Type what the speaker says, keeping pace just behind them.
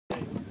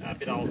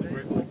bit older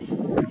group.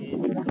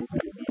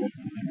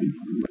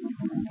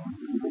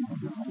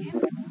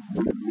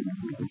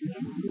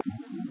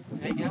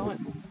 How you going?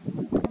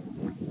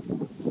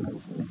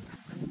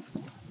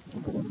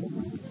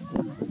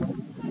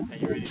 Are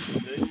you ready to do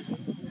this,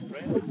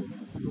 Brad?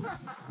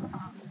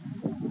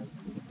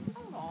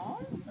 Come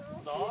on.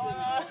 No.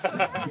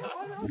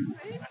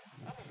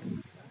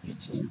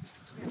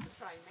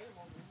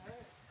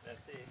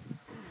 That's it.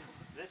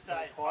 This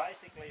day is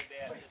basically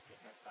about just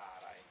getting a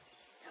start, eh?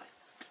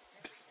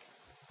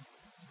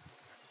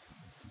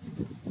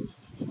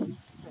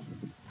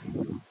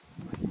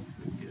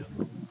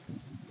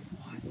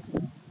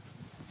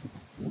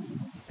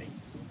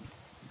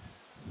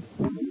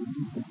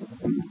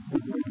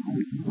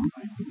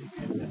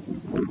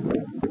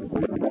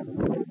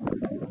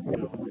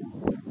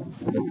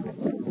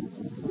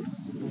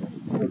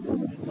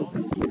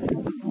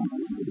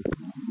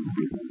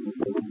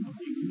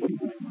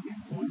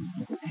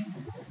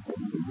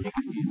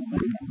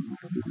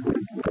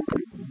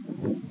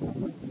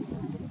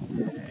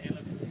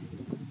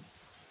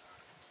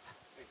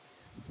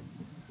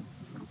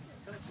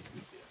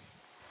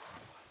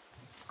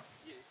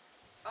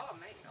 Oh,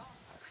 mate. Oh.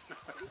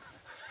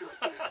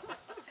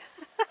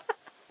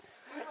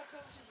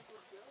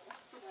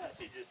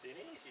 She's just in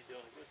here, she's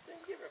doing a good thing.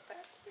 Give her a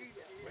pat.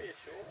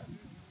 Reassure her.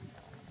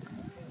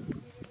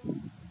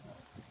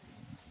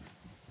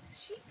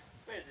 Sheep.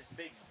 Where's this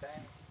big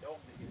bad dog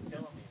that you're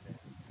telling me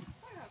about?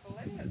 I can't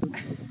believe it.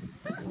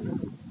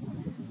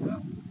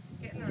 Well,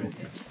 getting her a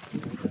bit.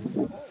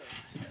 Oh,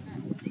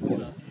 snake.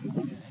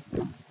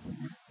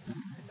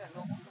 Is that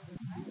normal from the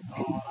snake?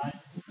 Oh, I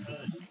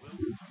heard she will.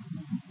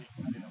 It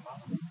was in a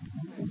mother.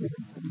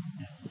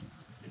 Yeah,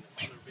 in the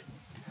mother bit.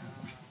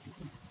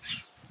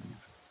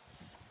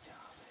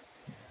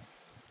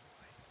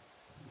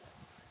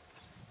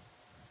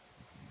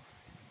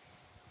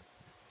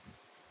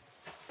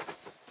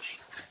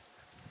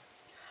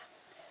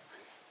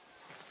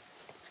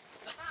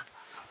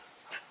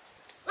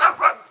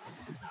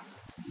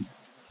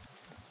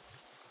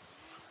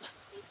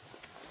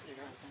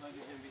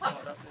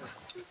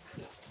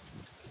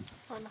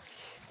 Oh no,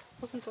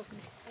 wasn't talking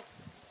to you.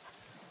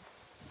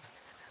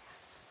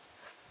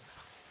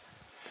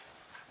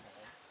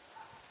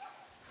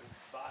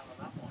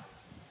 Silent up one.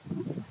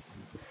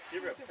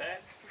 Give her a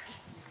pat.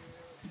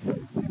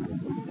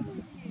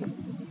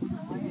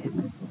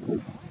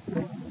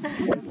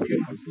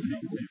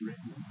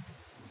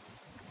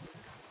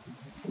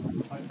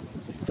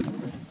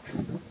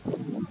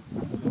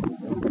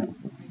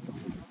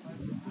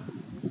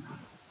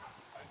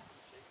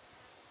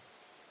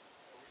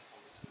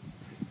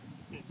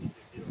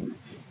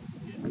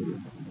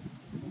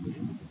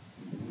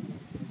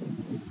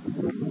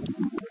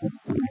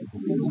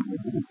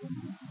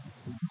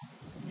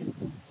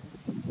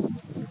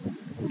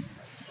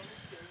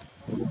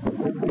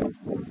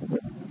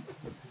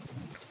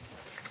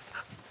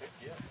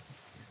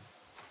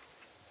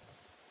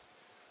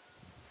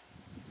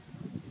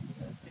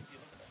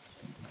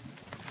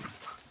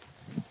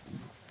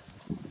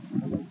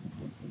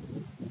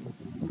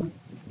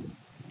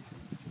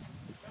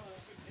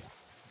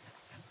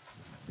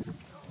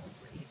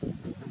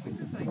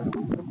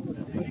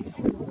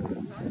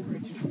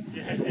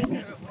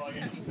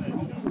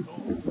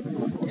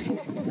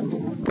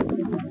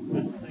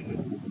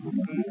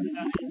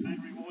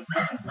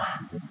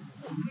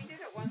 We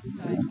did at one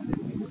stage, but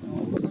then we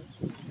stopped.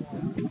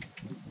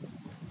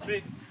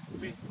 Big.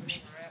 We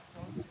were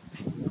outside just...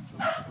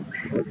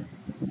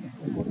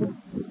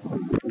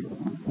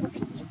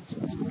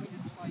 We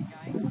just play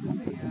games at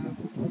the...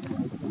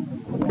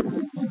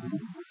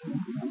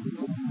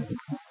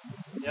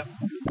 Yep.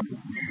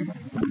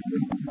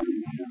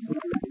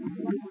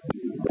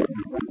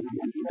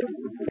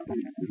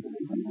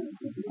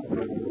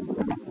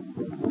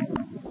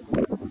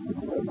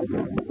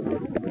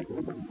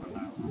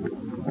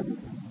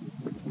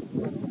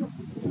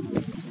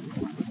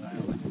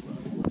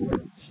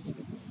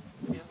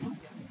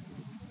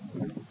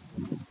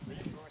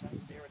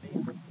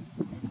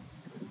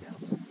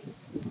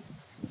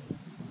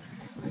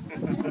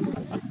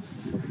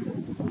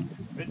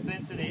 Bit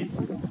sensitive.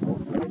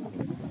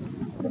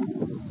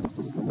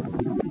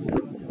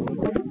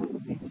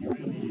 She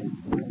really is.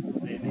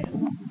 There now.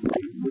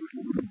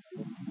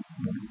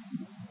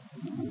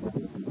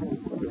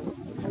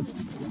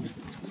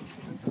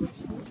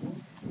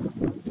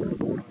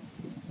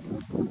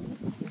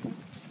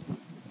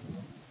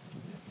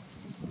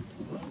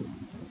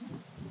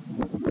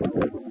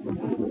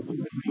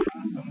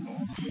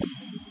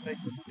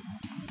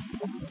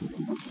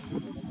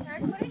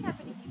 Eric, what would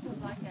happen if you put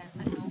like a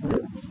normal,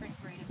 different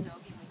breed of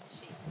dog in with the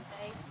sheep?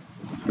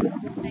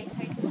 Would they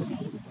chase the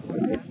sheep?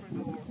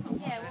 Labrador or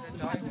something Yeah, like well,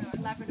 that, would have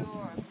a Labrador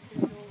or a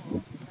Poodle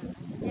or...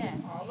 Yeah.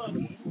 Oh, look.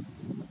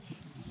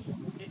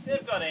 If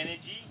they've got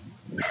energy,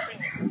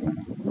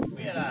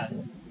 we had a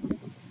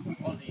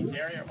Aussie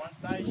Terrier at one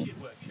stage, she'd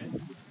work shit.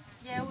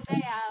 Yeah, well,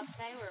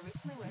 they were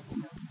originally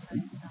working dogs,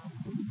 those,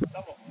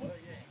 Some of them were,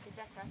 yeah. the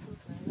Jack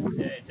Russells were.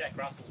 Yeah, Jack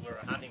Russells were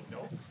a hunting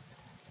dog.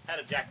 had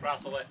a Jack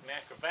Russell at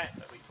Macrobat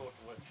that we taught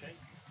to work sheep.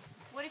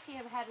 What if you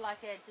have had like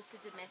just a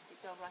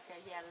domestic dog, like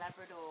a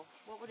Labrador?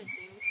 What would it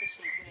do with the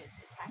sheep? Would it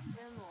attack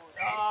them or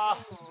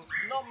chase them, or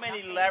Not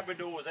many nothing?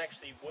 Labradors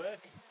actually work.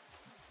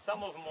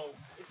 Some of them will,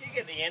 if you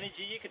get the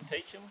energy, you can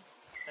teach them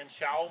and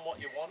show them what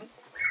you wanted.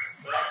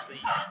 But actually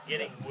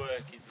getting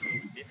work is a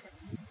little bit different.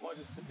 Might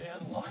just sit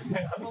down and lie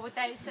down. Well, would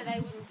they? So they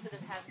wouldn't sort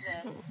of have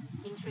the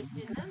interest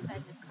in them.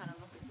 They just kind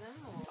of look at them,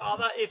 or.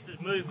 If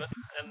there's movement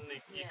and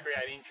if you Yeah.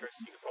 create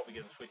interest, you could probably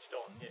get them switched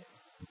on, yeah.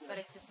 But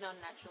it's just not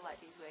natural like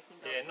these working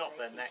dogs. Yeah, not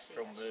where the they see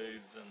natural sheep.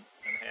 moves and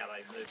how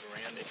they move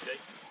around their sheep.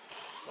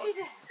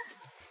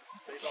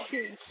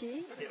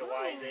 She. Get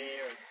away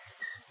there and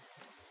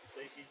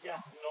see, she's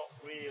just not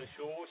really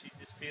sure, she's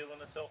just feeling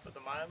herself at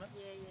the moment.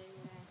 Yeah.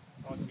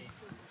 Like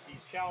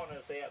she's showing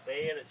us out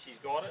there that she's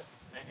got it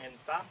and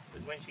stuff,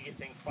 but when she gets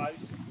in close,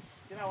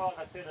 you know, like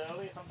I said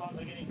earlier, sometimes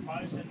they get in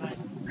close and they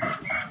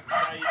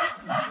show you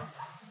different things.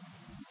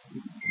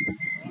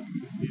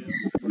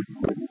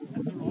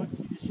 That's alright,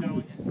 she's just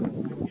showing you.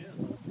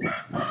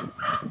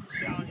 She's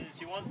showing you that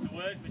she wants to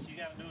work, but she's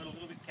going to do it a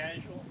little bit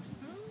casual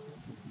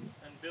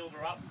and build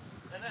her up,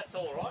 and that's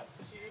alright,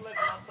 because she's 11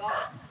 months old.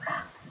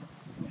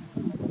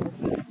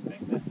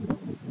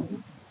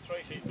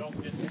 Three sheep dog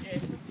just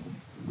yet.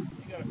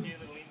 You've got a few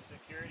little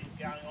insecurities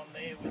going on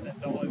there with that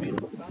dive in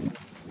and stuff.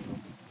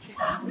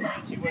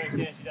 When she works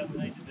out she doesn't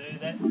need to do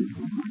that,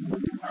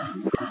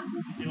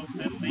 she'll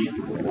settle in.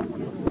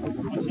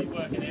 Once she's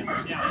working out,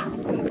 she don't have to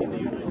walk in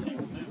there, and she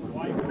can move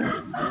away from it.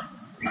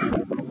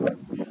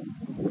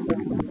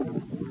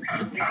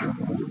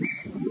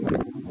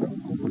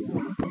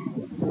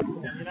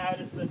 And you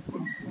notice that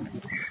when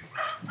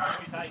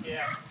we take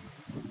our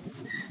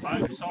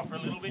focus off her a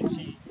little bit,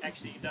 she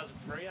actually does it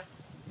freer.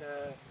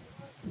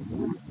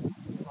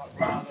 Like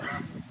rather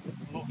than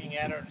looking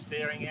at her and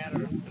staring at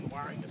her and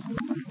worrying us.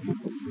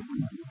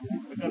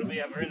 We've got to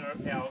be over in our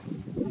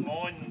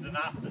mind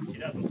enough that she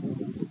doesn't.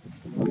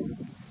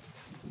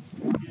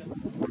 Yeah.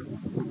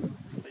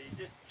 So you're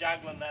just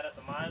juggling that at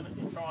the moment.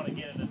 You're trying to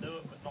get her to do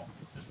it, but not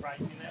just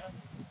racing at her.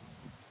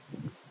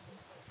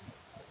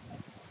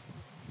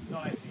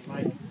 Not actually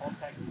making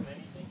contact with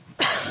anything.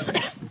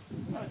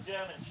 I've got a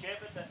German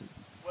Shepherd that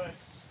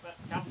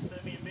comes to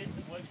me a bit,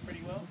 that works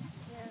pretty well.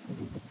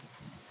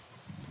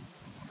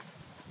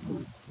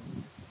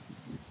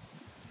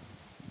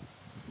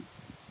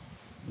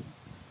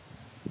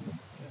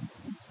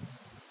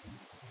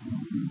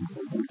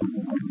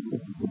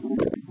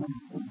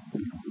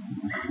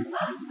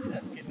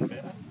 That's getting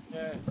better.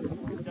 Yeah.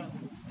 You don't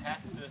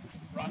have to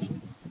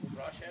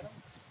rush at them.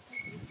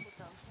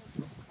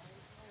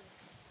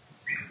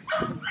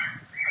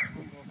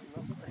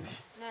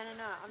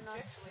 No, I'm not.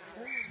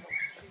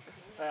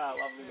 They are a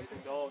lovely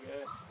looking dog,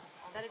 yeah.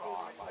 That'd be my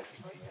choice,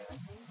 I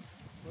think.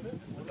 Well, this is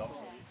the dog we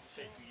use, the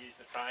sheep we use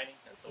for training,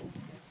 that's all.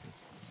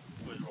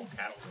 We're all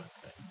cattle,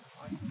 but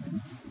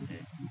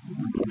yeah.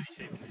 Not many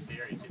sheep in this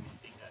area, too many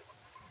dingoes.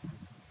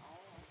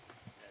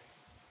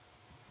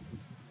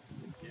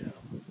 Yeah.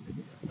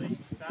 So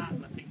she's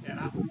starting to pick that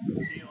up,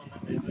 feeling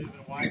that they're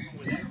moving away from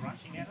without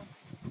rushing at them.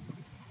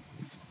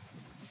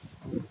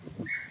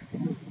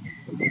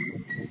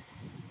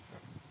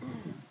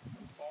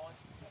 Fine.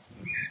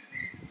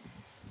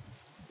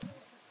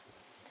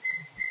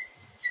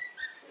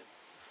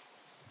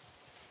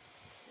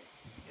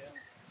 Yeah.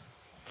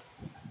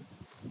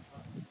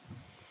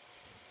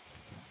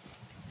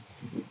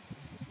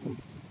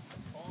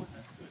 Fine,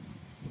 that's good.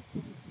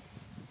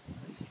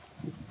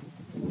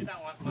 You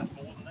don't want much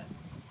more than that.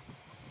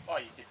 Oh,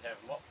 you could have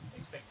a lot,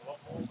 expect a lot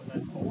more, so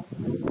that's fine.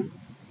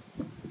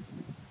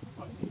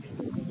 Once you get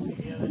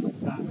together, you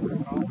start to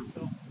control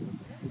yourself.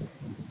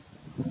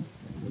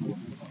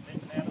 Not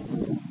nipping out of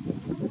it.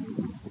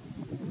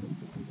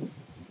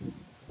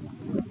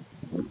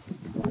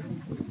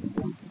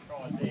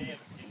 Tried there,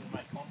 but didn't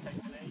make contact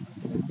with anything.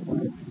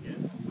 Yeah.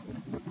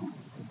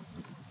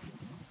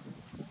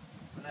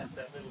 And that's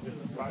that little bit of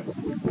the process.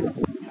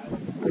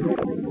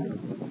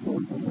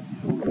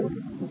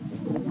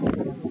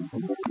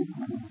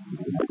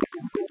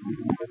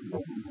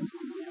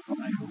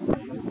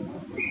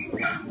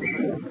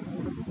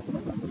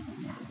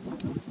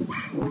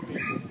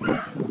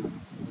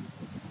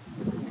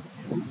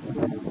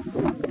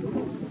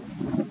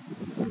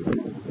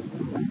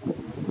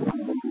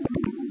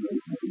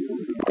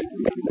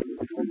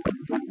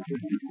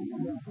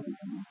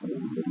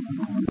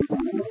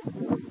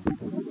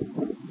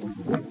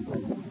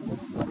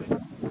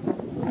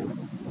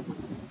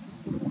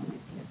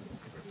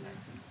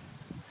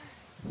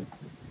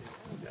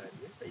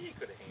 So you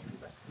could have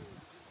handled that.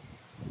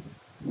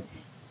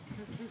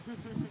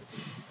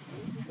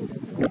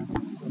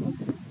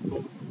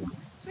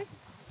 Swift.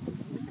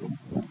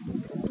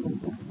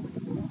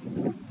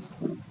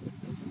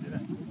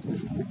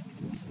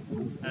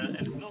 And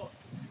it's not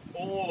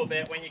all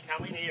about when you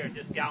come in here and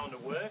just going to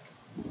work.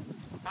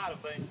 Part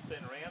of being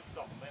around,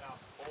 stopping, being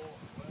after 4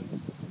 and work.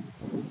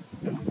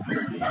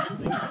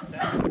 Things like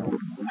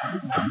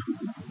that.